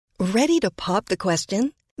Ready to pop the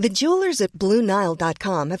question? The jewelers at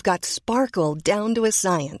BlueNile.com have got sparkle down to a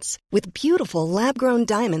science with beautiful lab-grown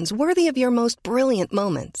diamonds worthy of your most brilliant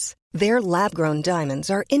moments. Their lab-grown diamonds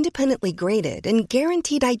are independently graded and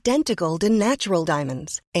guaranteed identical to natural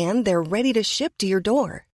diamonds, and they're ready to ship to your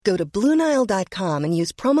door. Go to BlueNile.com and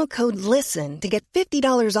use promo code LISTEN to get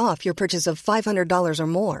 $50 off your purchase of $500 or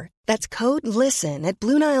more. That's code LISTEN at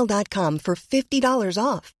BlueNile.com for $50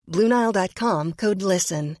 off. BlueNile.com, code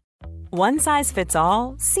LISTEN. One size fits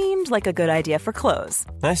all seemed like a good idea for clothes.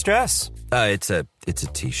 Nice dress. It's a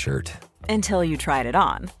t-shirt. Until you tried it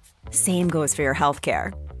on. Same goes for your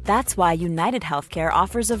healthcare. That's why United Healthcare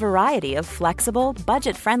offers a variety of flexible,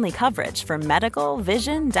 budget-friendly coverage for medical,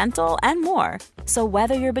 vision, dental, and more. So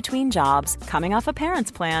whether you're between jobs, coming off a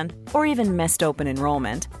parent's plan, or even missed open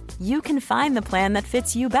enrollment, you can find the plan that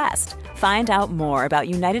fits you best. Find out more about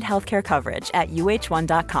United Healthcare coverage at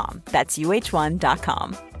uh1.com. That's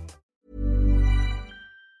uh1.com.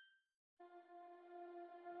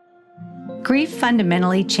 Grief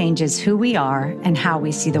fundamentally changes who we are and how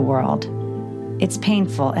we see the world. It's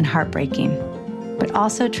painful and heartbreaking, but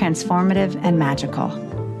also transformative and magical.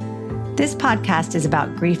 This podcast is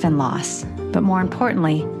about grief and loss, but more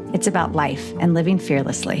importantly, it's about life and living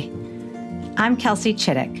fearlessly. I'm Kelsey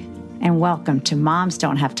Chittick, and welcome to Moms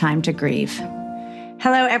Don't Have Time to Grieve.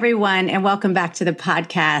 Hello, everyone, and welcome back to the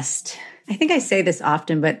podcast. I think I say this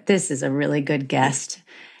often, but this is a really good guest.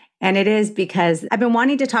 And it is because I've been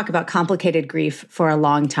wanting to talk about complicated grief for a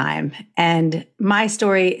long time. And my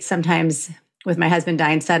story sometimes with my husband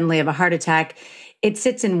dying suddenly of a heart attack, it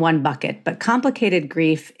sits in one bucket. But complicated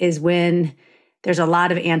grief is when there's a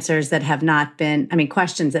lot of answers that have not been,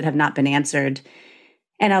 questions that have not been answered,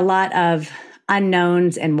 and a lot of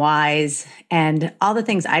unknowns and whys, and all the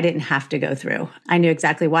things I didn't have to go through. I knew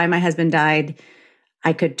exactly why my husband died.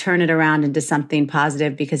 I could turn it around into something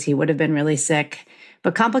positive because he would have been really sick.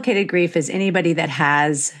 But complicated grief is anybody that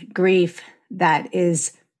has grief that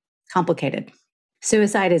is complicated.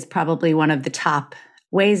 Suicide is probably one of the top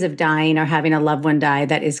ways of dying or having a loved one die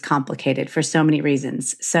that is complicated for so many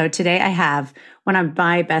reasons. So today I have one of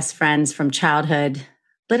my best friends from childhood,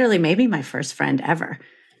 literally maybe my first friend ever.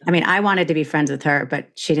 I wanted to be friends with her, but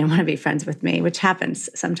she didn't want to be friends with me, which happens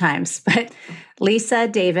sometimes. But Lisa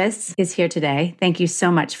Davis is here today. Thank you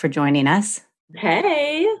so much for joining us.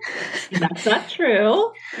 Hey, that's not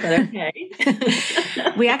true, but okay.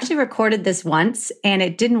 We actually recorded this once and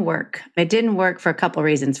it didn't work. It didn't work for a couple of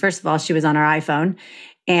reasons. First of all, she was on her iPhone,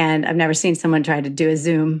 and I've never seen someone try to do a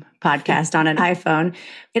Zoom podcast on an iPhone.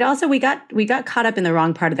 It also, we got caught up in the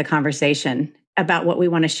wrong part of the conversation about what we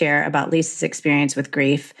want to share about Lisa's experience with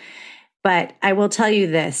grief. But I will tell you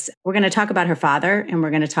this, we're going to talk about her father, and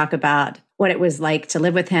we're going to talk about what it was like to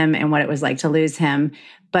live with him and what it was like to lose him.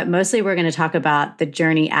 But mostly we're going to talk about the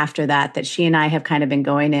journey after that she and I have kind of been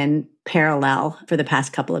going in parallel for the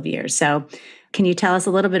past couple of years. So can you tell us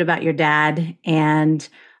a little bit about your dad and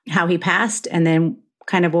how he passed? And then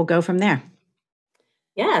kind of we'll go from there.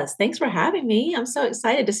 Yes. Thanks for having me. I'm so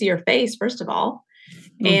excited to see your face, first of all.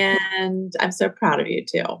 And I'm so proud of you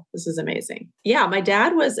too. This is amazing. Yeah, my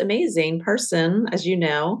dad was an amazing person, as you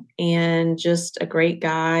know, and just a great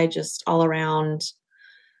guy, just all around,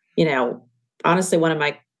 honestly, one of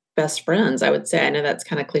my best friends, I would say. I know that's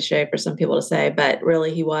kind of cliche for some people to say, but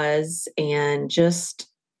really he was, and just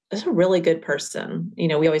a really good person.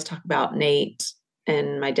 We always talk about Nate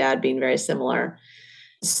and my dad being very similar.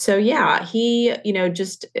 So yeah, he,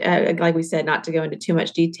 just like we said, not to go into too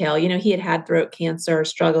much detail, he had throat cancer,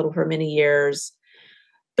 struggled for many years,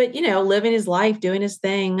 but, living his life, doing his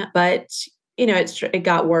thing. But, it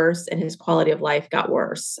got worse, and his quality of life got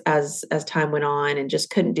worse as time went on, and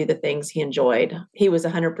just couldn't do the things he enjoyed. He was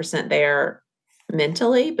 100% there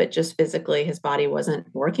mentally, but just physically, his body wasn't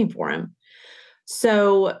working for him.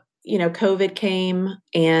 So, COVID came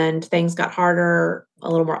and things got harder, a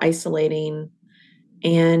little more isolating.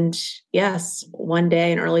 And yes, one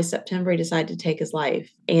day in early September, he decided to take his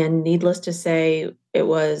life. And needless to say, it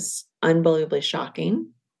was unbelievably shocking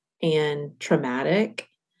and traumatic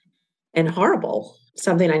and horrible.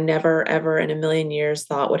 Something I never, ever in a million years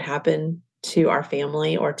thought would happen to our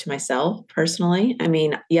family or to myself personally.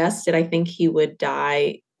 Yes, did I think he would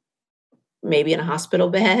die maybe in a hospital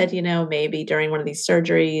bed, maybe during one of these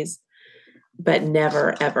surgeries, but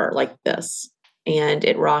never, ever like this. And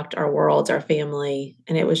it rocked our worlds, our family.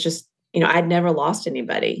 And it was just, I'd never lost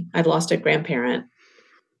anybody. I'd lost a grandparent,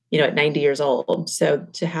 at 90 years old. So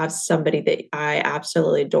to have somebody that I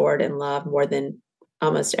absolutely adored and loved more than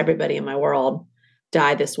almost everybody in my world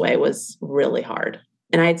die this way was really hard.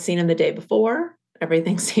 And I had seen him the day before.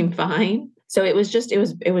 Everything seemed fine. So it was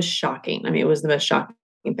shocking. It was the most shocking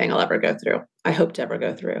thing I'll ever go through. I hope to ever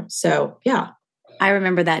go through. So yeah. I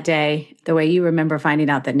remember that day, the way you remember finding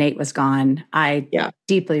out that Nate was gone. I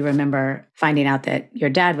deeply remember finding out that your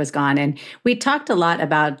dad was gone. And we talked a lot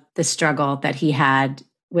about the struggle that he had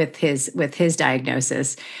with his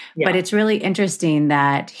diagnosis. Yeah. But it's really interesting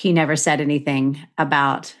that he never said anything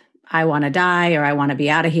about, I want to die or I want to be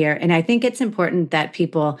out of here. And I think it's important that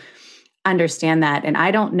people understand that. And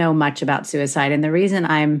I don't know much about suicide. And the reason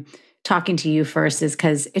I'm talking to you first is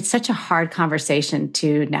because it's such a hard conversation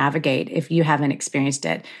to navigate if you haven't experienced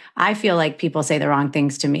it. I feel like people say the wrong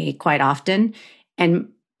things to me quite often, and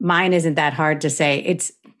mine isn't that hard to say.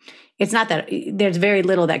 It's not that there's very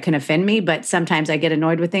little that can offend me, but sometimes I get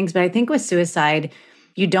annoyed with things. But I think with suicide,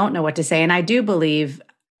 you don't know what to say. And I do believe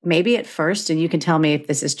maybe at first, and you can tell me if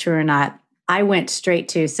this is true or not, I went straight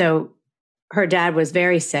to, so her dad was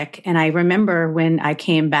very sick. And I remember when I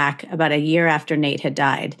came back about a year after Nate had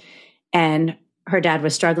died, and her dad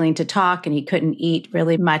was struggling to talk and he couldn't eat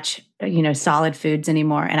really much, solid foods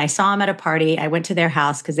anymore. And I saw him at a party. I went to their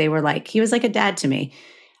house because he was like a dad to me.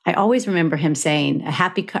 I always remember him saying,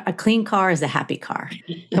 a clean car is a happy car.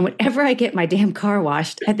 And whenever I get my damn car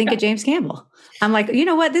washed, I think of James Campbell. I'm like, you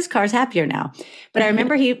know what? This car's happier now. But I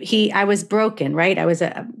remember I was broken, right? I was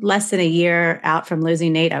less than a year out from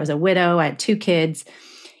losing Nate. I was a widow. I had 2 kids.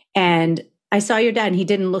 And I saw your dad and he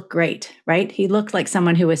didn't look great, right? He looked like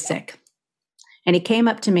someone who was sick. And he came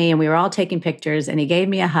up to me and we were all taking pictures and he gave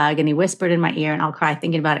me a hug and he whispered in my ear, and I'll cry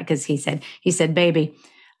thinking about it because he said, baby,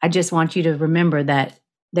 I just want you to remember that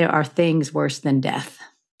there are things worse than death.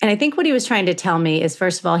 And I think what he was trying to tell me is,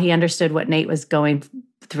 first of all, he understood what Nate was going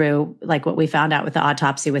through, like what we found out with the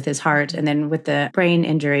autopsy with his heart and then with the brain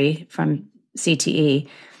injury from CTE.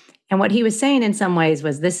 And what he was saying in some ways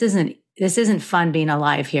was, this isn't fun being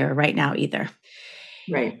alive here right now either.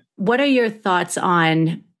 Right. What are your thoughts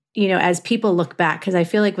on, as people look back, because I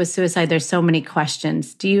feel like with suicide, there's so many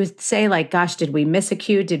questions. Do you say like, gosh, did we miss a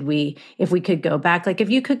cue? If we could go back, like if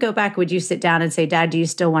you could go back, would you sit down and say, Dad, do you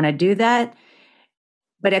still want to do that?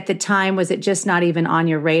 But at the time, was it just not even on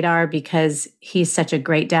your radar because he's such a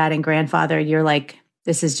great dad and grandfather? You're like,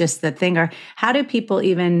 this is just the thing. Or how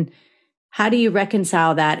do you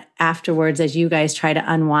reconcile that afterwards as you guys try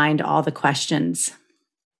to unwind all the questions?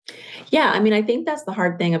 Yeah. I mean, I think that's the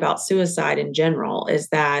hard thing about suicide in general is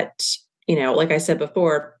that, like I said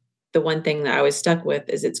before, the one thing that I was stuck with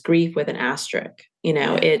is it's grief with an asterisk.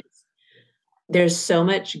 There's so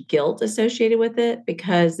much guilt associated with it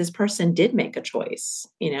because this person did make a choice.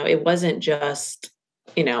 It wasn't just,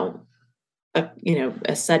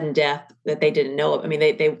 a sudden death that they didn't know of. I mean,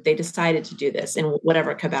 they decided to do this in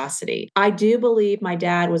whatever capacity. I do believe my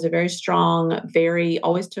dad was a very strong,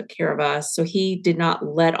 always took care of us. So he did not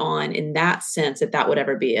let on in that sense that would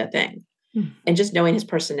ever be a thing. And just knowing his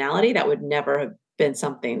personality, that would never have been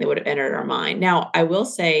something that would have entered our mind. Now, I will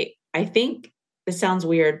say, I think this sounds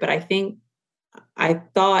weird, but I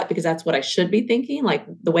thought, because that's what I should be thinking, like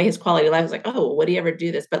the way his quality of life was like, oh, would he ever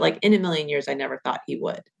do this? But like in a million years, I never thought he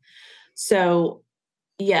would. So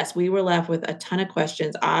yes, we were left with a ton of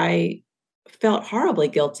questions. I felt horribly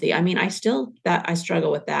guilty. I mean, I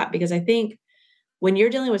struggle with that because I think when you're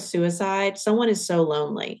dealing with suicide, someone is so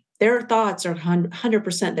lonely. Their thoughts are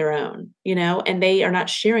 100% their own, and they are not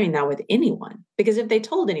sharing that with anyone, because if they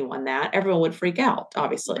told anyone that, everyone would freak out,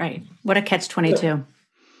 obviously. Right. What a catch-22.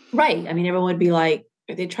 Right. I mean, everyone would be like,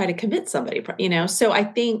 they try to commit somebody, So I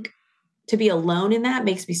think to be alone in that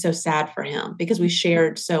makes me so sad for him because we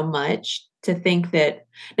shared so much. To think that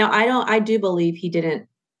now I do believe he didn't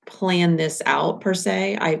plan this out per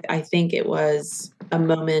se. I think it was a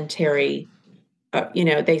momentary,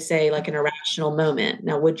 they say like an irrational moment.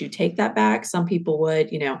 Now, would you take that back? Some people would,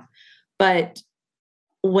 but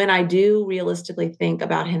when I do realistically think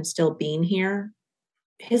about him still being here,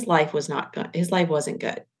 his life was not good. His life wasn't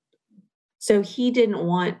good. So he didn't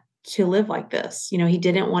want to live like this. He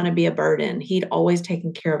didn't want to be a burden. He'd always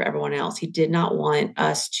taken care of everyone else. He did not want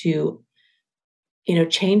us to,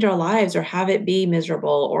 change our lives or have it be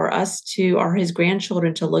miserable or his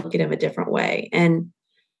grandchildren to look at him a different way. And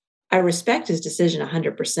I respect his decision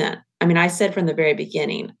 100%. I mean, I said from the very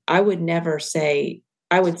beginning, I would say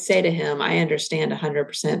to him, I understand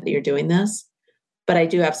 100% that you're doing this, but I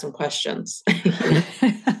do have some questions.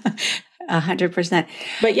 100%.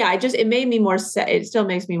 But yeah, it made me more sad. It still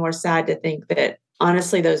makes me more sad to think that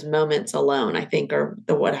honestly, those moments alone, I think are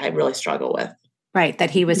what I really struggle with. Right.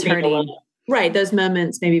 That he was hurting. Right. Those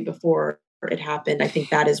moments maybe before it happened, I think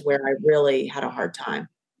that is where I really had a hard time.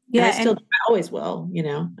 Yeah. And I always will,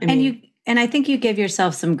 And I think you give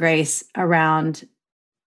yourself some grace around,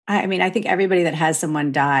 I think everybody that has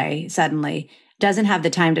someone die suddenly, doesn't have the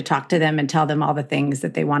time to talk to them and tell them all the things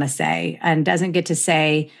that they want to say, and doesn't get to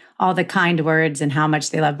say all the kind words and how much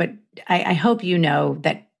they love. But I hope you know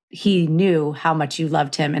that he knew how much you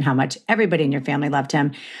loved him and how much everybody in your family loved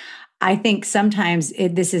him. I think sometimes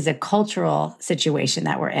this is a cultural situation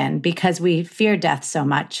that we're in because we fear death so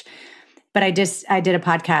much. But I did a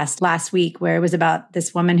podcast last week where it was about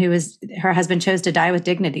this woman her husband chose to die with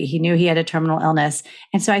dignity. He knew he had a terminal illness.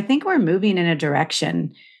 And so I think we're moving in a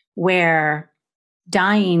direction where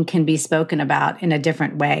dying can be spoken about in a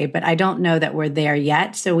different way, but I don't know that we're there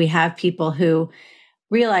yet. So we have people who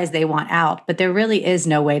realize they want out, but there really is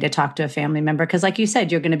no way to talk to a family member. Because like you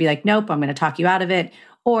said, you're going to be like, nope, I'm going to talk you out of it.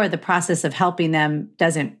 Or the process of helping them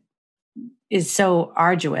is so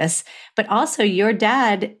arduous. But also your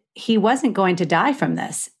dad, he wasn't going to die from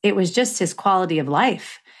this. It was just his quality of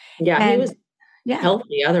life. Yeah, he was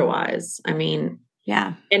healthy otherwise. I mean,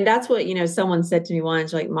 yeah. And that's what, someone said to me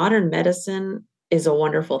once, like, modern medicine is a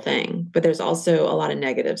wonderful thing, but there's also a lot of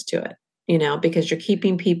negatives to it, because you're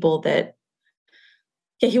keeping people that,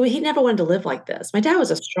 he never wanted to live like this. My dad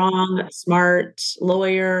was a strong, smart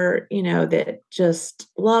lawyer, that just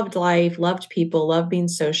loved life, loved people, loved being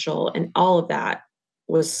social, and all of that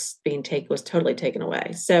was totally taken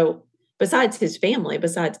away. So besides his family,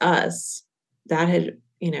 besides us, that had,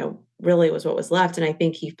 really was what was left. And I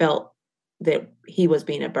think he felt that he was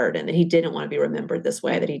being a burden, that he didn't want to be remembered this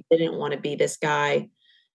way, that he didn't want to be this guy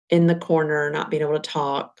in the corner, not being able to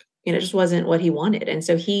talk. It just wasn't what he wanted. And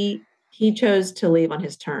so he chose to leave on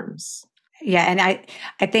his terms. Yeah. And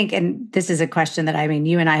I think, and this is a question that,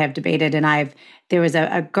 you and I have debated, and there was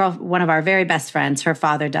a girl, one of our very best friends, her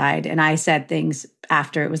father died. And I said things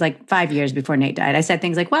after, it was like 5 years before Nate died. I said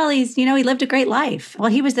things like, well, he lived a great life. Well,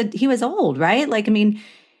 he was old, right?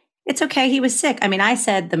 It's okay. He was sick. I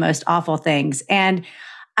said the most awful things. And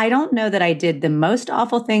I don't know that I did the most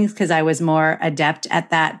awful things because I was more adept at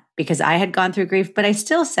that because I had gone through grief, but I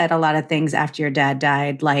still said a lot of things after your dad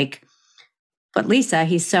died, like, but Lisa,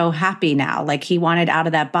 he's so happy now. Like he wanted out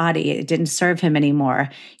of that body. It didn't serve him anymore.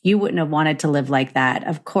 You wouldn't have wanted to live like that.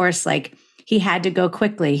 Of course, he had to go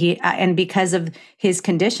quickly. And because of his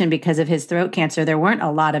condition, because of his throat cancer, there weren't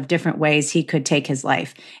a lot of different ways he could take his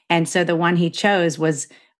life. And so the one he chose was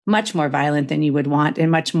much more violent than you would want and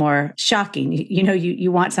much more shocking.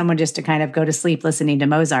 You want someone just to kind of go to sleep listening to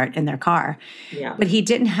Mozart in their car. Yeah. But he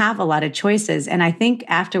didn't have a lot of choices. And I think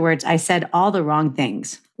afterwards I said all the wrong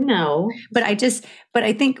things. No. But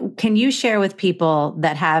I think, can you share with people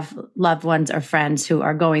that have loved ones or friends who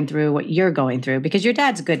are going through what you're going through? Because your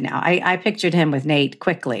dad's good now. I pictured him with Nate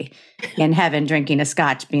quickly in heaven drinking a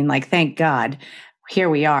scotch, being like, thank God, here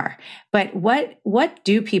we are. But what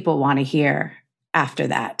do people want to hear after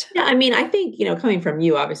that? Yeah, I think, coming from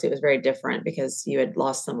you, obviously it was very different because you had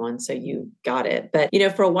lost someone, so you got it. But,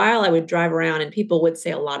 for a while I would drive around and people would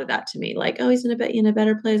say a lot of that to me, like, oh, he's in a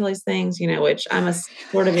better place, all these things, which I'm a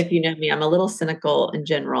sort of, if you know me, I'm a little cynical in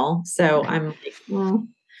general. So I'm like,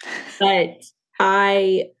 But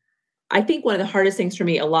I think one of the hardest things for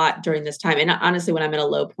me a lot during this time, and honestly, when I'm at a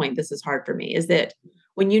low point, this is hard for me, is that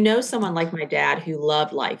when someone like my dad who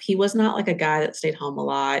loved life, he was not like a guy that stayed home a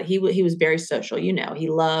lot. He was very social, he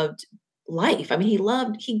loved life.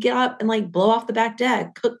 He'd get up and blow off the back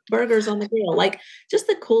deck, cook burgers on the grill, just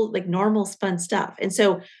the cool, normal, fun stuff. And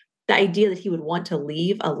so the idea that he would want to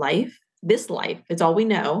leave this life, it's all we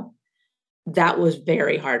know, that was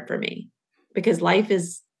very hard for me because life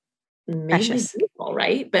is mainly beautiful,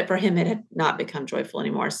 right? But for him, it had not become joyful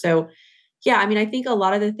anymore. So yeah, I think a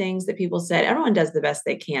lot of the things that people said, everyone does the best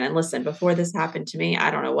they can. And listen, before this happened to me, I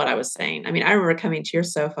don't know what I was saying. I remember coming to your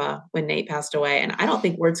sofa when Nate passed away, and I don't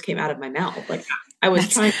think words came out of my mouth. I was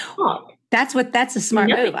trying to talk. That's a smart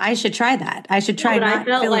move. I should try that. I should try not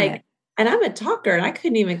feeling it. And I'm a talker, and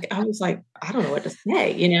I was like, I don't know what to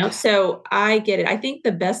say, So I get it. I think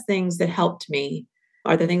the best things that helped me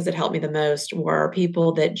are the things that helped me the most were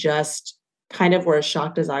people that just kind of were as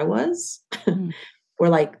shocked as I was. We're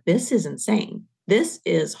like, this is insane. This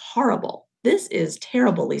is horrible. This is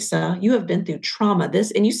terrible, Lisa. You have been through trauma.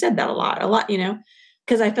 And you said that a lot,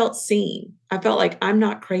 because I felt seen. I felt like I'm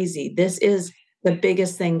not crazy. This is the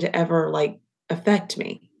biggest thing to ever affect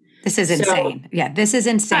me. This is insane. Yeah, this is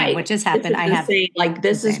insane. Right. What just happened?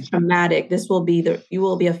 This is traumatic. You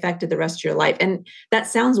will be affected the rest of your life. And that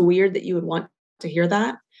sounds weird that you would want to hear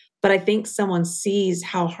that, but I think someone sees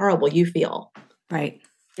how horrible you feel. Right.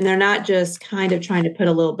 And they're not just kind of trying to put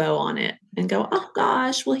a little bow on it and go, oh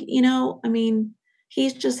gosh, well,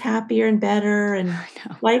 he's just happier and better and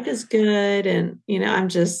life is good. And, I'm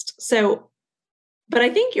just but I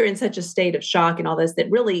think you're in such a state of shock and all this that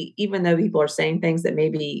really, even though people are saying things that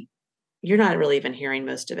maybe you're not really even hearing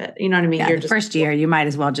most of it. You know what I mean? Yeah, You're the just, first year, you might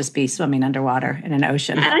as well just be swimming underwater in an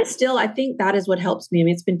ocean. and I think that is what helps me. I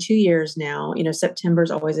mean, it's been 2 years now. September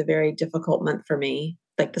is always a very difficult month for me.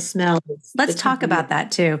 Like the smells. Let's talk about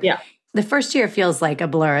that too. Yeah. The first year feels like a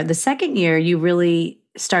blur. The second year, you really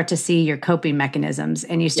start to see your coping mechanisms,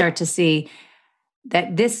 and you start to see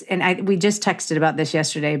that this, and we just texted about this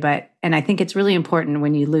yesterday, and I think it's really important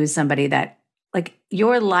when you lose somebody that, like,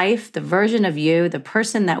 your life, the version of you, the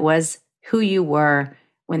person that was who you were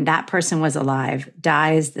when that person was alive,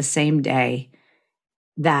 dies the same day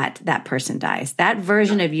that that person dies. That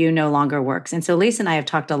version of you no longer works. And so Lisa and I have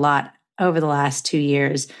talked a lot over the last 2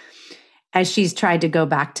 years as she's tried to go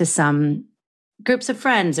back to some groups of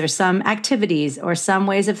friends or some activities or some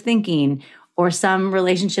ways of thinking or some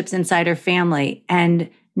relationships inside her family. And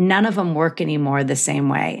none of them work anymore the same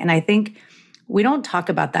way. And I think we don't talk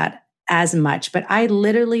about that as much, but I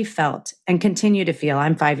literally felt and continue to feel,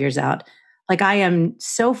 I'm 5 years out, like I am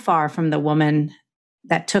so far from the woman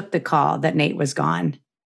that took the call that Nate was gone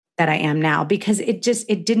that I am now, because it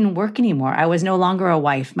didn't work anymore. I was no longer a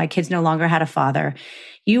wife. My kids no longer had a father.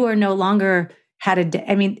 You are no longer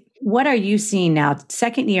what are you seeing now?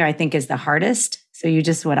 Second year, I think, is the hardest. So you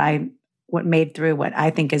just, what made through what I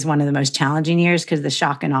think is one of the most challenging years, because the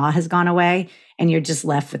shock and awe has gone away and you're just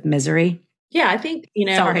left with misery. Yeah, I think,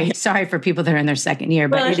 sorry for people that are in their second year,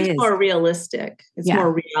 but it's more realistic. It's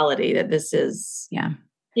more reality that this is,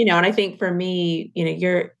 and I think for me,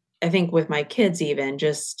 I think with my kids, even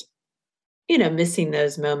just, missing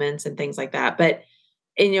those moments and things like that. But,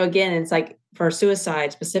 again, it's like for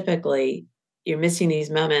suicide specifically, you're missing these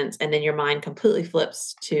moments, and then your mind completely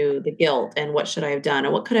flips to the guilt and what should I have done?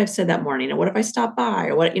 Or what could I have said that morning? Or what if I stopped by?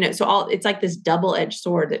 Or what, so it's like this double-edged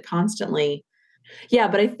sword that constantly,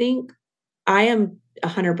 but I think I am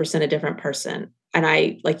 100% a different person. And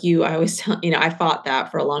I always tell, I fought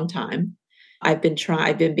that for a long time. I've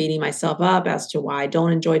been beating myself up as to why I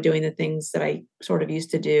don't enjoy doing the things that I sort of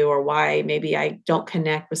used to do, or why maybe I don't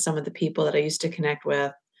connect with some of the people that I used to connect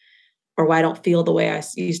with, or why I don't feel the way I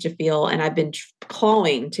used to feel. And I've been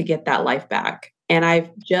clawing to get that life back. And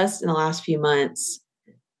I've just in the last few months,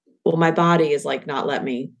 my body is like not let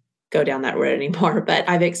me go down that road anymore, but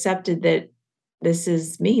I've accepted that this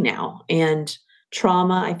is me now. And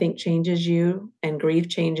trauma, I think, changes you, and grief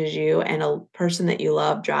changes you, and a person that you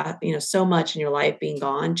love, so much in your life being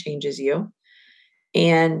gone changes you.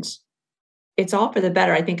 And it's all for the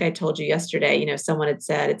better. I think I told you yesterday, someone had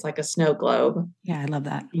said it's like a snow globe. Yeah, I love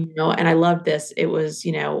that. And I love this. It was,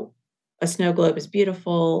 a snow globe is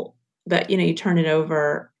beautiful, but, you turn it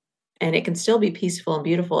over and it can still be peaceful and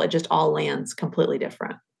beautiful. It just all lands completely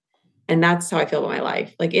different. And that's how I feel about my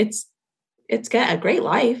life. Like it's got a great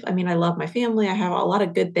life. I mean, I love my family. I have a lot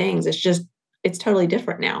of good things. It's totally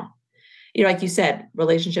different now. Like you said,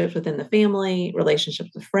 relationships within the family, relationships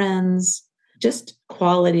with friends, just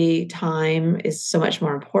quality time is so much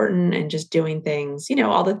more important, and just doing things,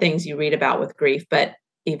 all the things you read about with grief, but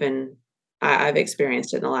even I've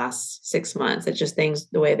experienced it in the last 6 months. It's just things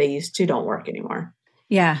the way they used to don't work anymore.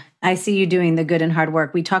 Yeah. I see you doing the good and hard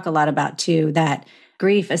work. We talk a lot about too, that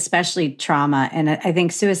grief, especially trauma. And I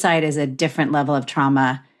think suicide is a different level of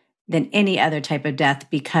trauma than any other type of death,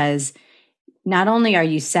 because not only are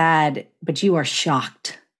you sad, but you are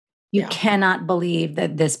shocked. You cannot believe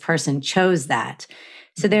that this person chose that.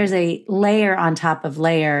 So there's a layer on top of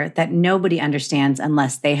layer that nobody understands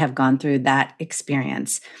unless they have gone through that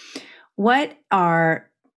experience. And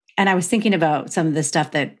I was thinking about some of the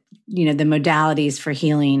stuff that, the modalities for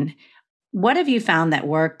healing. What have you found that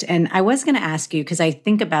worked? And I was going to ask you, because I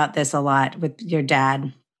think about this a lot with your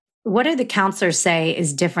dad. What do the counselors say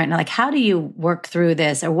is different? Like, how do you work through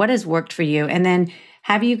this, or what has worked for you? And then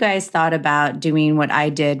have you guys thought about doing what I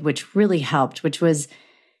did, which really helped, which was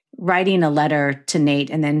writing a letter to Nate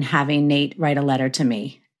and then having Nate write a letter to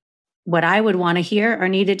me? What I would want to hear or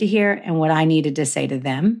needed to hear, and what I needed to say to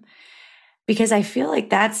them. Because I feel like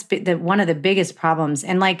that's one of the biggest problems.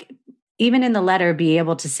 And like, even in the letter, be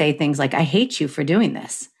able to say things like, I hate you for doing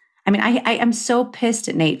this. I mean, I am so pissed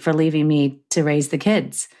at Nate for leaving me to raise the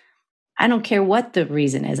kids. I don't care what the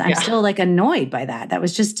reason is. I'm still like annoyed by that. That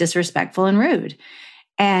was just disrespectful and rude.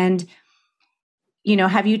 And,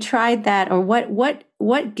 have you tried that, or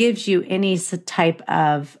what gives you any type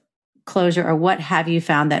of closure, or what have you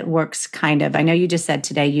found that works kind of? I know you just said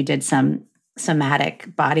today you did some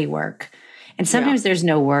somatic body work, and sometimes there's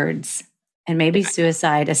no words, and maybe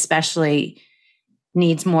suicide especially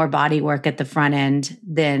needs more body work at the front end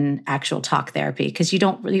than actual talk therapy, because you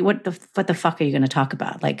don't really, what the fuck are you going to talk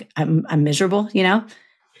about? Like, I'm miserable,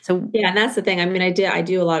 So yeah, and that's the thing. I mean, I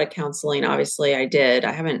do a lot of counseling. Obviously I did.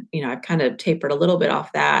 I haven't, I've kind of tapered a little bit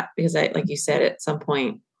off that because like you said, at some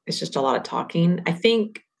point it's just a lot of talking. I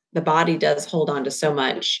think the body does hold on to so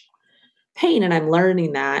much pain, and I'm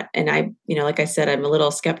learning that. And like I said, I'm a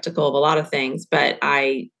little skeptical of a lot of things, but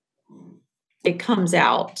it comes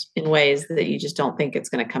out in ways that you just don't think it's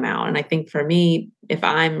going to come out. And I think for me, if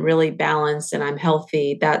I'm really balanced and I'm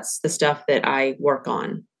healthy, that's the stuff that I work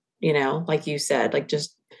on, like you said,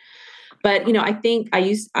 but I think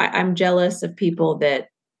I'm jealous of people that,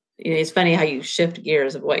 it's funny how you shift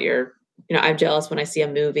gears of what you're, I'm jealous when I see a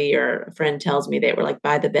movie or a friend tells me they were like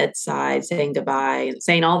by the bedside saying goodbye and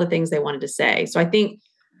saying all the things they wanted to say. So I think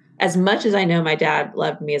as much as I know my dad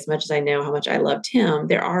loved me, as much as I know how much I loved him,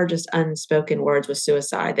 there are just unspoken words with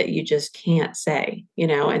suicide that you just can't say,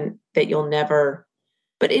 and that you'll never,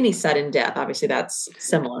 but any sudden death, obviously that's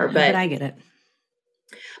similar, but I get it.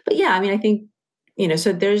 But yeah, I mean, I think,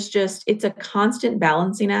 so it's a constant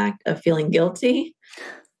balancing act of feeling guilty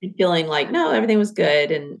and feeling like, no, everything was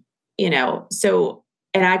good. And, and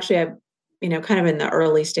actually I, kind of in the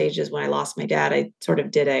early stages when I lost my dad, I sort of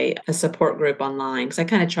did a support group online because I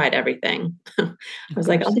kind of tried everything. I was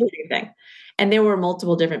like, I'll do anything. And there were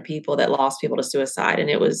multiple different people that lost people to suicide. And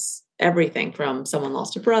it was everything from someone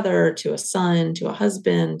lost a brother to a son, to a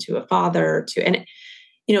husband, to a father, and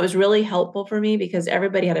it was really helpful for me because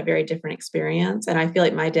everybody had a very different experience. And I feel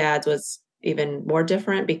like my dad's was even more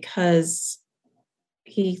different because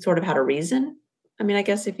he sort of had a reason. I mean, I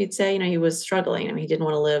guess if you'd say, he was struggling. I mean, he didn't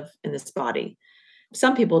want to live in this body.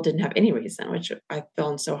 Some people didn't have any reason, which I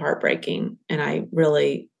found so heartbreaking. And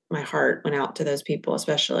my heart went out to those people,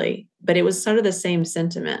 especially, but it was sort of the same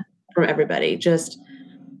sentiment from everybody,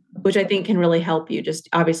 which I think can really help you, just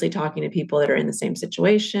obviously talking to people that are in the same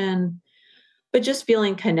situation, but just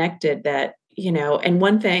feeling connected that, and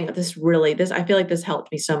one thing, I feel like this helped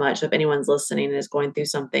me so much. If anyone's listening and is going through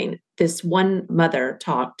something, this one mother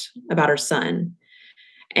talked about her son,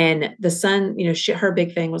 and the son, her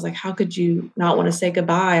big thing was like, how could you not want to say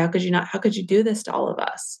goodbye? How could you do this to all of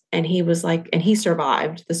us? And he was like, and he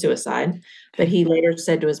survived the suicide, but he later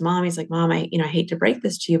said to his mom, he's like, Mom, I hate to break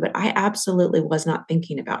this to you, but I absolutely was not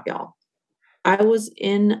thinking about y'all. I was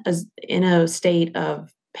in a state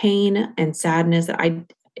of pain and sadness that I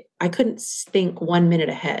couldn't think 1 minute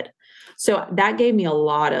ahead. So that gave me a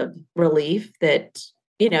lot of relief that,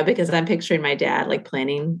 because I'm picturing my dad like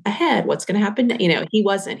planning ahead, what's going to happen. He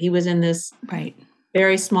was in this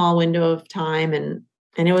very small window of time and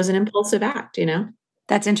it was an impulsive act,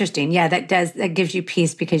 That's interesting. Yeah, that gives you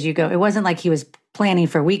peace because you go, it wasn't like he was planning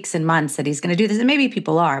for weeks and months that he's going to do this. And maybe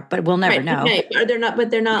people are, but we'll never know.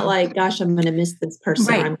 They're not like, gosh, I'm going to miss this person.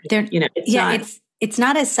 Right. It's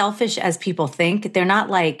not as selfish as people think. They're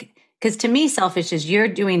not like, because to me, selfish is you're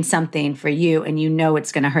doing something for you and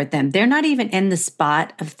it's going to hurt them. They're not even in the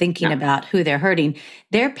spot of thinking about who they're hurting.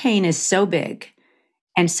 Their pain is so big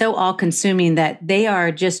and so all consuming that they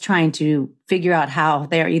are just trying to figure out how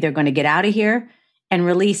they're either going to get out of here and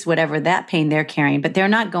release whatever that pain they're carrying. But they're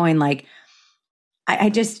not going like,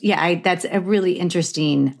 that's a really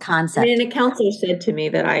interesting concept. And a counselor said to me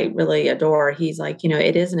that I really adore, he's like,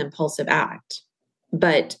 it is an impulsive act,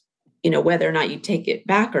 but whether or not you take it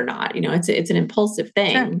back or not, it's an impulsive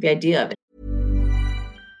thing, sure. The idea of it.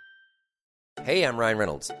 Hey, I'm Ryan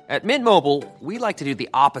Reynolds. At Mint Mobile, we like to do the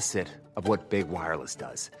opposite of what Big Wireless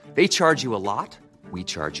does. They charge you a lot, we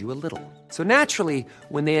charge you a little. So naturally,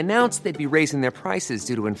 when they announced they'd be raising their prices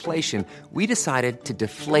due to inflation, we decided to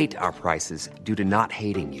deflate our prices due to not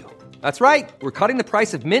hating you. That's right. We're cutting the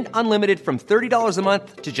price of Mint Unlimited from $30 a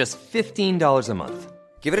month to just $15 a month.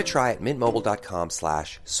 Give it a try at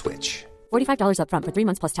mintmobile.com/switch. $45 up front for 3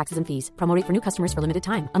 months plus taxes and fees. Promo rate for new customers for limited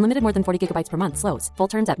time. Unlimited more than 40 gigabytes per month. Slows full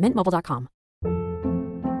terms at mintmobile.com.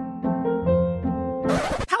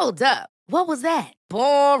 Hold up. What was that?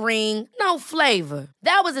 Boring. No flavor.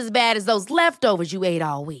 That was as bad as those leftovers you ate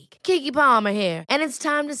all week. Keke Palmer here. And it's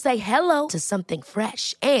time to say hello to something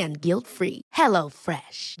fresh and guilt-free. Hello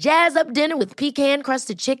Fresh. Jazz up dinner with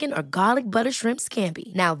pecan-crusted chicken or garlic butter shrimp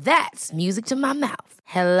scampi. Now that's music to my mouth.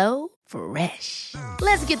 Hello Fresh.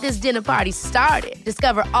 Let's get this dinner party started.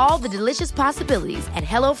 Discover all the delicious possibilities at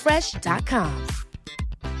HelloFresh.com.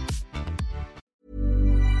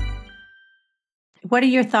 What are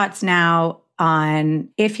your thoughts now on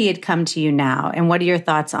if he had come to you now? And what are your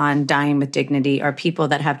thoughts on dying with dignity or people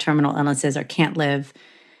that have terminal illnesses or can't live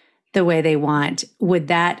the way they want? Would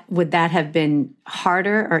that have been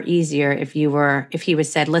harder or easier if he was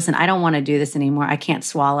said, listen, I don't want to do this anymore. I can't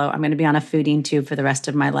swallow. I'm going to be on a feeding tube for the rest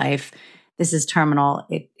of my life. This is terminal.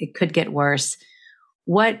 It could get worse.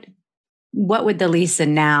 What what would the Lisa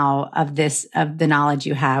now of the knowledge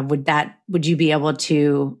you have, would you be able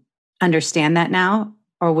to understand that now?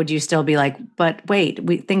 Or would you still be like, but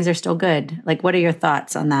wait, things are still good? Like, what are your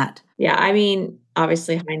thoughts on that? Yeah. I mean,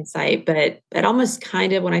 obviously hindsight, but it almost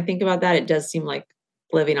kind of, when I think about that, it does seem like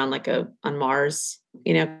living on on Mars,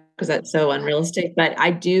 because that's so unrealistic. But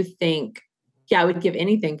I do think, I would give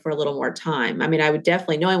anything for a little more time. I mean, I would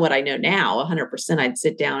definitely, knowing what I know now, 100%, I'd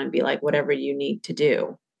sit down and be like, whatever you need to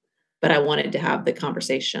do. But I wanted to have the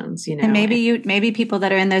conversations, And maybe people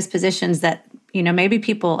that are in those positions that, maybe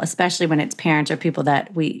people, especially when it's parents or people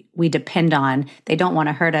that we depend on, they don't want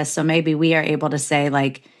to hurt us. So maybe we are able to say,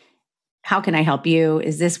 like, how can I help you?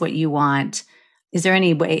 Is this what you want? Is there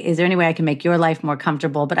any way I can make your life more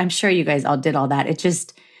comfortable? But I'm sure you guys all did all that. It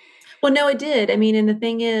just... Well, no, it did. I mean, and the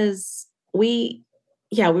thing is, we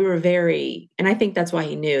were very, and I think that's why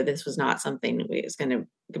he knew this was not something that was going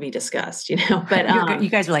to be discussed, but you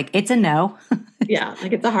guys were like, it's a no. Yeah.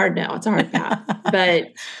 Like, it's a hard no, it's a hard path, but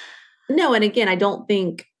no. And again, I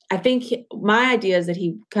think my idea is that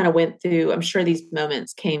he kind of went through, I'm sure these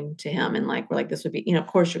moments came to him and we're like, this would be, of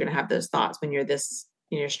course you're going to have those thoughts when you're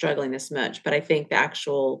you're struggling this much, but I think the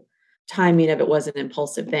actual timing of it was an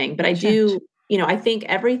impulsive thing. But I do, I think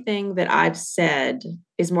everything that I've said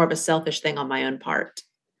is more of a selfish thing on my own part.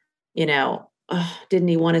 Didn't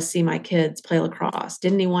he want to see my kids play lacrosse?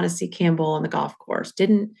 Didn't he want to see Campbell on the golf course?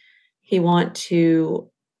 Didn't he want to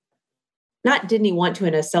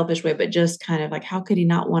in a selfish way, but just kind of like, how could he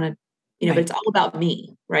not want to, right. But it's all about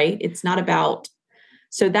me, right? It's not about,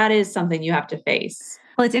 so that is something you have to face.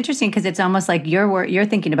 Well, it's interesting because it's almost like you're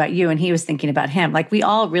thinking about you and he was thinking about him. Like, we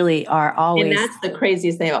all really are always. And that's the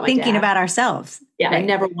craziest thing about my thinking dad. about ourselves. Yeah. Right. And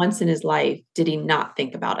never once in his life did he not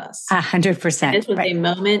think about us. 100%. This was a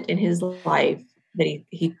moment in his life that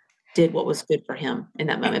he did what was good for him in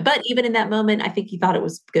that moment. But even in that moment, I think he thought it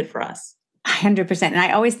was good for us. 100%. And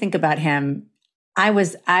I always think about him. I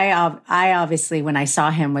obviously, when I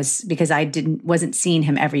saw him, was because I wasn't seeing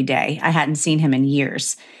him every day. I hadn't seen him in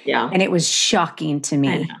years. Yeah. And it was shocking to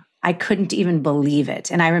me. I couldn't even believe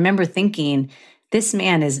it. And I remember thinking, this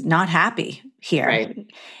man is not happy here. Right.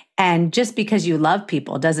 And just because you love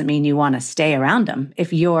people doesn't mean you want to stay around them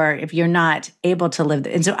if you're not able to live.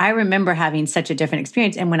 And so I remember having such a different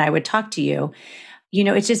experience. And when I would talk to you,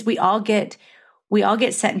 it's just, we all get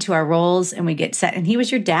set into our roles, and we get set. And he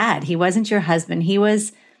was your dad. He wasn't your husband. He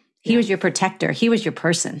was your protector. He was your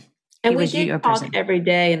person. And we did talk every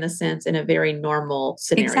day, in a very normal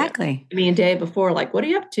scenario. Exactly. I mean, a day before, like, what are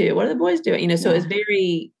you up to? What are the boys doing? So it was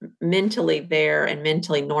very mentally there and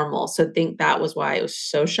mentally normal. So I think that was why it was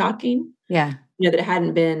so shocking. Yeah. That it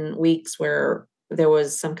hadn't been weeks where there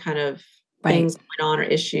was some kind of things going on or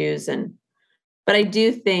issues. But I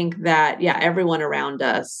do think that, everyone around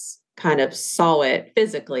us kind of saw it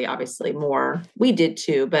physically, obviously more. We did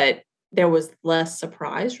too, but there was less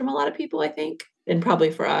surprise from a lot of people, I think, than probably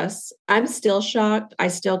for us. I'm still shocked. I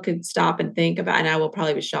still could stop and think about, and I will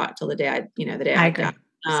probably be shocked till the day I agree.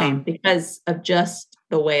 die, Same. because of just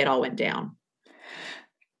the way it all went down.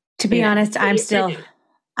 To be honest, I'm still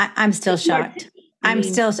shocked.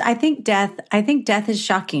 I think death is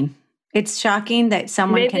shocking. It's shocking that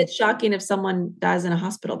someone it's shocking if someone dies in a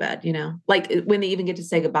hospital bed, like when they even get to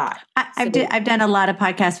say goodbye. I've done a lot of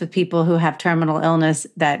podcasts with people who have terminal illness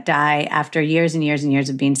that die after years and years and years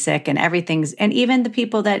of being sick, and and even the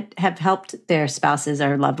people that have helped their spouses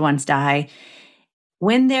or loved ones die.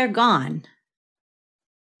 When they're gone,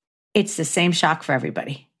 it's the same shock for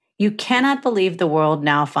everybody. You cannot believe the world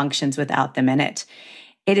now functions without them in it.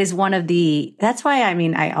 It is that's why,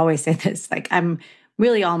 I always say this, like,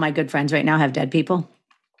 really, all my good friends right now have dead people,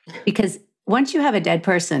 because once you have a dead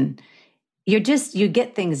person, you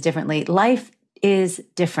get things differently. Life is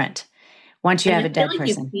different once you have a dead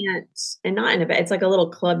person. You can't, and not in a bed. It's like a little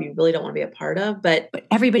club you really don't want to be a part of, but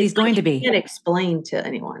everybody's going to be. You can't explain to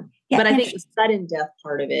anyone. Yeah, but I think the sudden death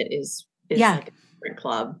part of it is like a different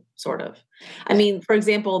club, sort of. I mean, for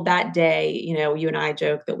example, that day, you and I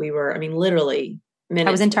joked that we were, literally minutes.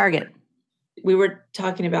 I was in Target. We were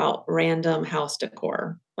talking about random house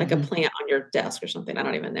decor, like a plant on your desk or something. I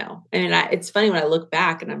don't even know. And it's funny when I look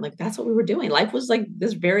back and I'm like, that's what we were doing. Life was like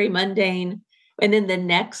this very mundane. And then the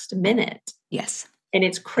next minute. Yes. And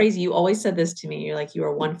it's crazy. You always said this to me. You're like, you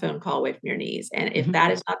are one phone call away from your knees. And if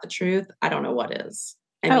that is not the truth, I don't know what is.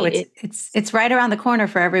 It's right around the corner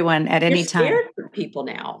for everyone at any time. Scared for people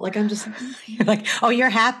now. Like, I'm just you're like, oh,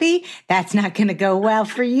 you're happy? That's not going to go well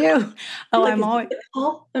for you. Oh, like, I'm always.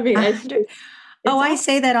 I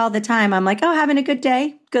say that all the time. I'm like, oh, having a good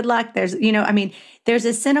day. Good luck. There's, there's a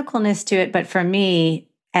cynicalness to it. But for me,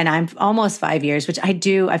 And I'm almost 5 years, which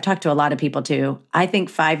I've talked to a lot of people too. I think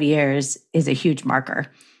 5 years is a huge marker.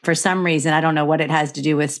 For some reason, I don't know what it has to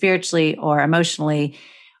do with spiritually or emotionally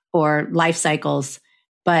or life cycles,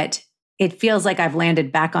 but it feels like I've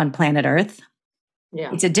landed back on planet Earth.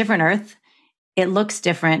 Yeah. It's a different Earth. It looks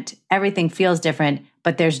different. Everything feels different,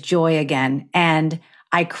 but there's joy again. And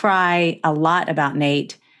I cry a lot about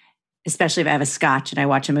Nate, especially if I have a scotch and I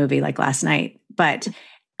watch a movie like last night. But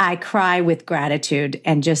I cry with gratitude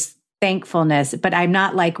and just thankfulness, but I'm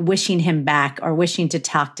not like wishing him back or wishing to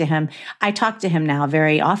talk to him. I talk to him now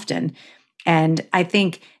very often. And I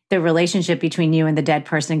think the relationship between you and the dead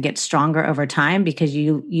person gets stronger over time because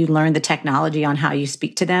you learn the technology on how you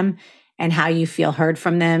speak to them and how you feel heard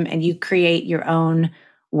from them. And you create your own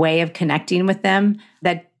way of connecting with them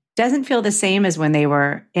that doesn't feel the same as when they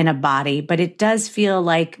were in a body, but it does feel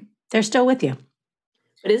like they're still with you.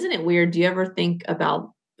 But isn't it weird? Do you ever think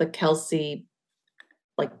about the Kelsey,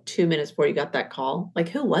 like 2 minutes before you got that call? Like,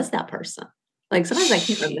 who was that person? Like, sometimes I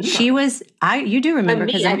can't remember. You do remember. I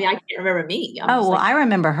can't remember me. I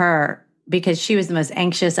remember her because she was the most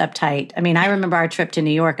anxious, uptight. I mean, I remember our trip to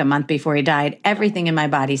New York a month before he died. Everything in my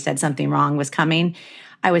body said something wrong was coming.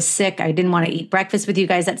 I was sick. I didn't want to eat breakfast with you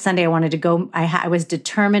guys that Sunday. I wanted to go. I was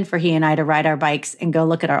determined for he and I to ride our bikes and go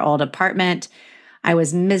look at our old apartment. I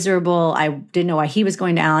was miserable. I didn't know why he was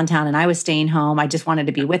going to Allentown and I was staying home. I just wanted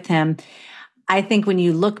to be with him. I think when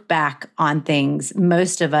you look back on things,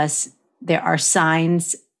 most of us, there are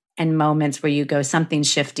signs and moments where you go, something's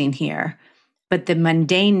shifting here. But the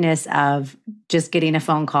mundaneness of just getting a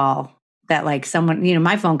phone call that like someone,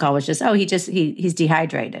 my phone call was just, he's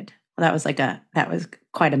dehydrated. Well, that was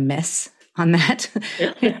quite a miss on that.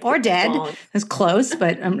 Or dead. It was close,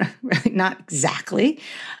 but really not exactly.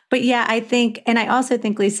 But yeah, I think, and I also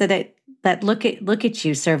think, Lisa, that look at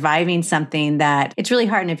you surviving something that it's really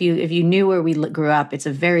hard. And if you knew where we grew up, it's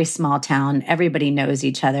a very small town. Everybody knows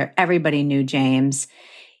each other. Everybody knew James.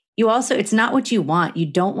 You also, it's not what you want. You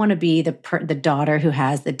don't want to be the daughter who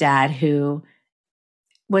has the dad who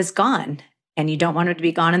was gone, and you don't want him to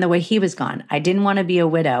be gone in the way he was gone. I didn't want to be a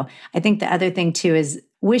widow. I think the other thing too is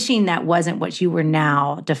wishing that wasn't what you were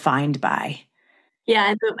now defined by.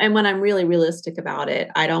 Yeah, and when I'm really realistic about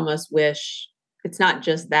it, I'd almost wish it's not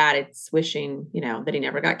just that, it's wishing, that he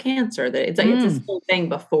never got cancer, that it's this whole thing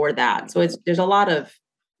before that. So there's a lot of,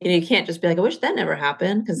 you can't just be like, I wish that never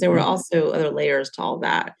happened, because there were also other layers to all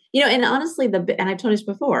that. And honestly, and I've told you this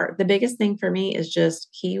before, the biggest thing for me is just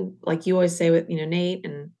he, like you always say with, Nate,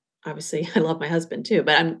 and obviously I love my husband too,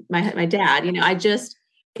 but my dad,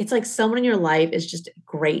 it's like someone in your life is just a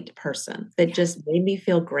great person that just made me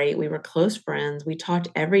feel great. We were close friends. We talked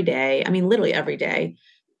every day. I mean, literally every day.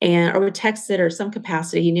 Or we texted or some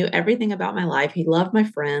capacity. He knew everything about my life. He loved my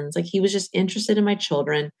friends. Like, he was just interested in my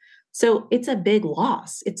children. So it's a big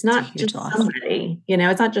loss. It's not just somebody,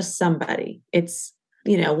 it's not just somebody. It's,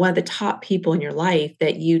 one of the top people in your life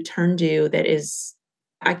that you turn to that is,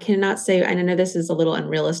 I cannot say, and I know this is a little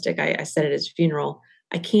unrealistic. I said at his funeral,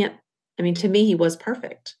 to me, he was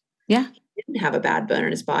perfect. Yeah. He didn't have a bad bone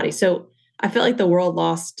in his body. So I felt like the world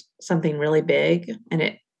lost something really big,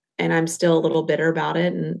 and I'm still a little bitter about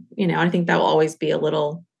it. And, I think that will always be a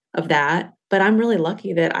little of that, but I'm really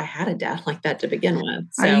lucky that I had a dad like that to begin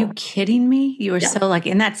with. So. Are you kidding me? You are so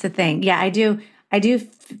lucky. And that's the thing. Yeah, I do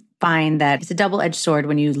find that it's a double-edged sword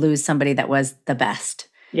when you lose somebody that was the best.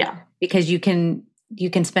 Yeah. Because you can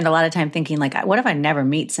spend a lot of time thinking like, what if I never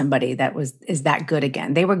meet somebody that is that good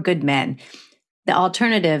again? They were good men. The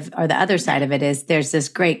alternative, or the other side of it, is there's this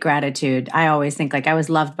great gratitude. I always think like I was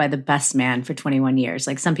loved by the best man for 21 years.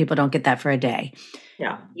 Like, some people don't get that for a day.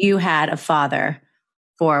 Yeah. You had a father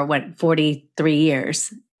for 43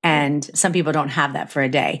 years, and some people don't have that for a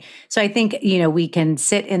day. So I think, we can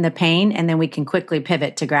sit in the pain and then we can quickly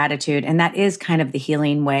pivot to gratitude. And that is kind of the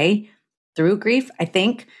healing way through grief, I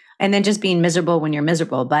think. And then just being miserable when you're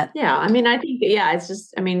miserable. But yeah, I think, it's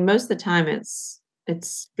just, most of the time it's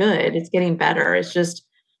good. It's getting better. It's just,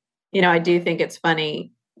 I do think it's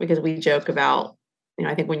funny because we joke about,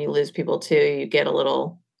 I think when you lose people too, you get a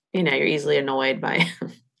little, you're easily annoyed by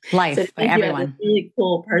life, so by everyone. You have a really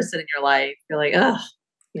cool person in your life. You're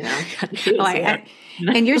like,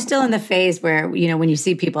 and you're still in the phase where, when you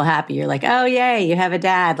see people happy, you're like, oh, yay, you have a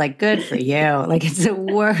dad. Like, good for you. Like, it's the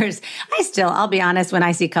worst. I'll be honest, when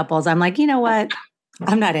I see couples, I'm like, you know what?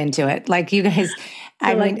 I'm not into it. Like, you guys,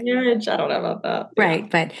 marriage, I don't know about that. Right. Yeah.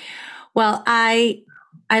 But, well, I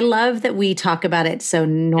love that we talk about it so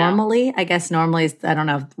normally. Yeah. I guess normally is, I don't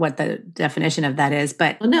know what the definition of that is,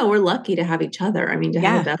 but. Well, no, we're lucky to have each other. To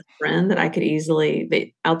have a best friend that I could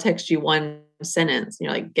I'll text you one sentence. And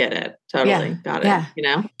you're like, get it. Totally. Got it. You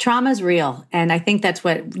know, trauma's real. And I think that's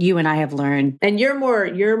what you and I have learned. And you're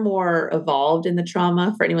more evolved in the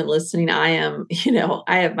trauma. For anyone listening, I am, you know,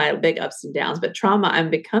 I have my big ups and downs, but trauma, I'm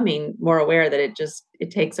becoming more aware that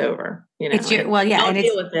it takes over, you know. It's and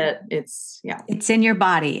deal with it. It's in your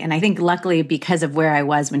body. And I think luckily because of where I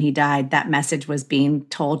was when he died, that message was being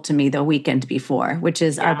told to me the weekend before, which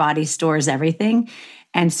is our body stores everything.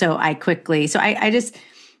 And so I just,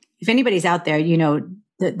 if anybody's out there, you know,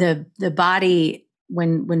 the body,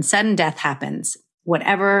 when sudden death happens,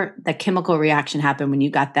 whatever the chemical reaction happened when you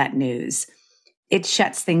got that news, it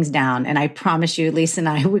shuts things down. And I promise you, Lisa and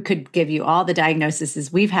I, we could give you all the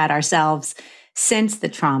diagnoses we've had ourselves since the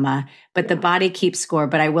trauma, but the body keeps score.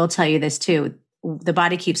 But I will tell you this too, the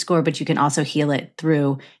body keeps score, but you can also heal it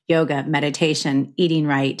through yoga, meditation, eating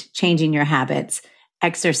right, changing your habits,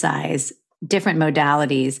 exercise, different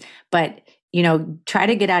modalities. But, you know, try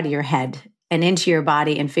to get out of your head and into your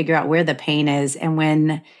body and figure out where the pain is. And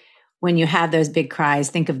when you have those big cries,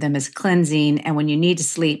 think of them as cleansing. And when you need to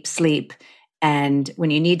sleep, sleep. And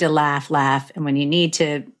when you need to laugh, laugh. And when you need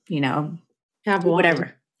to, you know, have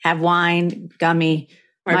wine, gummy,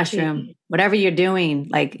 mushroom, whatever you're doing,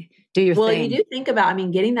 like do your thing. Well, you do think about,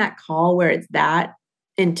 getting that call where it's that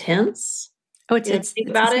intense. Oh, think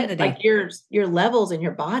about it. Like your levels in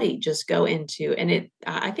your body just go into, and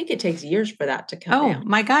I think it takes years for that to come down. Oh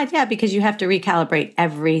my God. Yeah. Because you have to recalibrate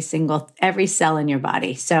every cell in your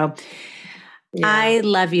body. So I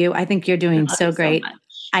love you. I think you're doing so great. So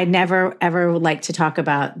I never, ever like to talk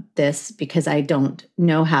about this because I don't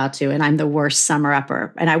know how to, and I'm the worst summer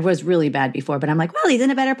upper. And I was really bad before, but I'm like, well, he's in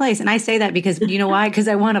a better place. And I say that because you know why? Because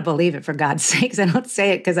I want to believe it, for God's sakes. I don't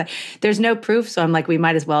say it because there's no proof. So I'm like, we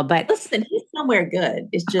might as well. But listen, he's somewhere good.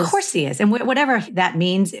 It's just, of course he is. And whatever that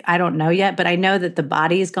means, I don't know yet, but I know that the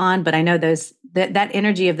body is gone, but I know that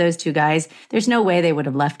energy of those two guys, there's no way they would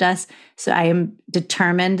have left us. So I am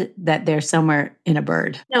determined that they're somewhere in a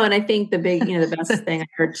bird. No, and I think the best thing I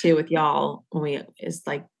heard too with y'all is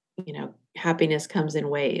like, you know, happiness comes in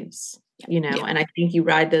waves, you know, and I think you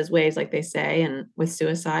ride those waves, like they say. And with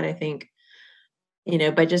suicide, I think, you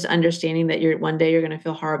know, by just understanding that one day you're going to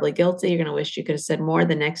feel horribly guilty. You're going to wish you could have said more.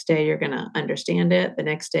 The next day you're going to understand it. The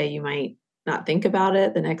next day you might not think about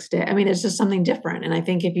it. The next day, it's just something different. And I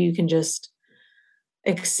think if you can just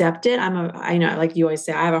accept it, I know, like you always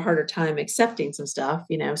say, I have a harder time accepting some stuff,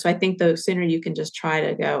 you know, so I think the sooner you can just try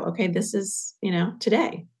to go, okay, this is, you know,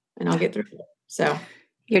 today, and I'll get through it. So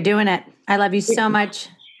you're doing it. I love you so much.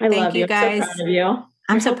 Thank you guys. I'm so proud of you.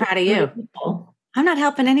 I'm so proud of you. I'm not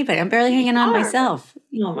helping anybody. I'm barely hanging on myself.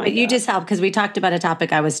 Oh my God. You just helped because we talked about a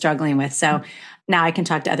topic I was struggling with. So now I can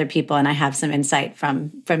talk to other people and I have some insight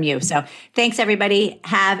from you. So thanks everybody.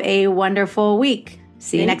 Have a wonderful week.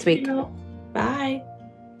 See you next week. Bye.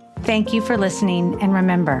 Thank you for listening. And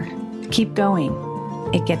remember, keep going.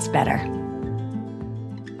 It gets better.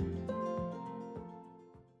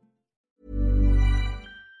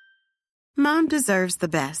 Mom deserves the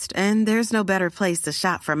best, and there's no better place to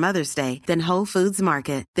shop for Mother's Day than Whole Foods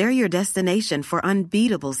Market. They're your destination for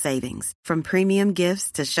unbeatable savings, from premium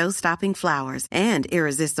gifts to show-stopping flowers and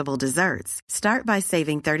irresistible desserts. Start by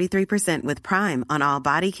saving 33% with Prime on all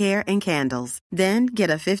body care and candles. Then get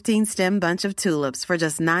a 15-stem bunch of tulips for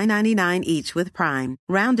just $9.99 each with Prime.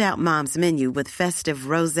 Round out Mom's menu with festive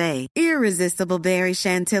rosé, irresistible berry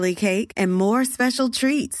chantilly cake, and more special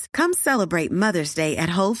treats. Come celebrate Mother's Day at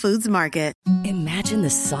Whole Foods Market. Imagine the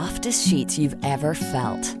softest sheets you've ever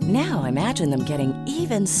felt. Now imagine them getting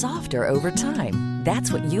even softer over time.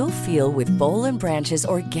 That's what you'll feel with Boll & Branch's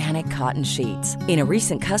organic cotton sheets. In a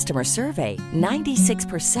recent customer survey,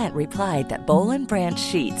 96% replied that Boll & Branch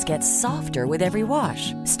sheets get softer with every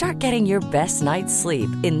wash. Start getting your best night's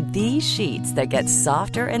sleep in these sheets that get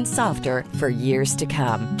softer and softer for years to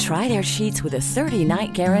come. Try their sheets with a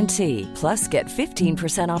 30-night guarantee. Plus, get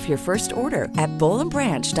 15% off your first order at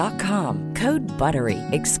bollandbranch.com. Code BUTTERY.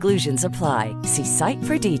 Exclusions apply. See site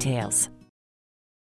for details.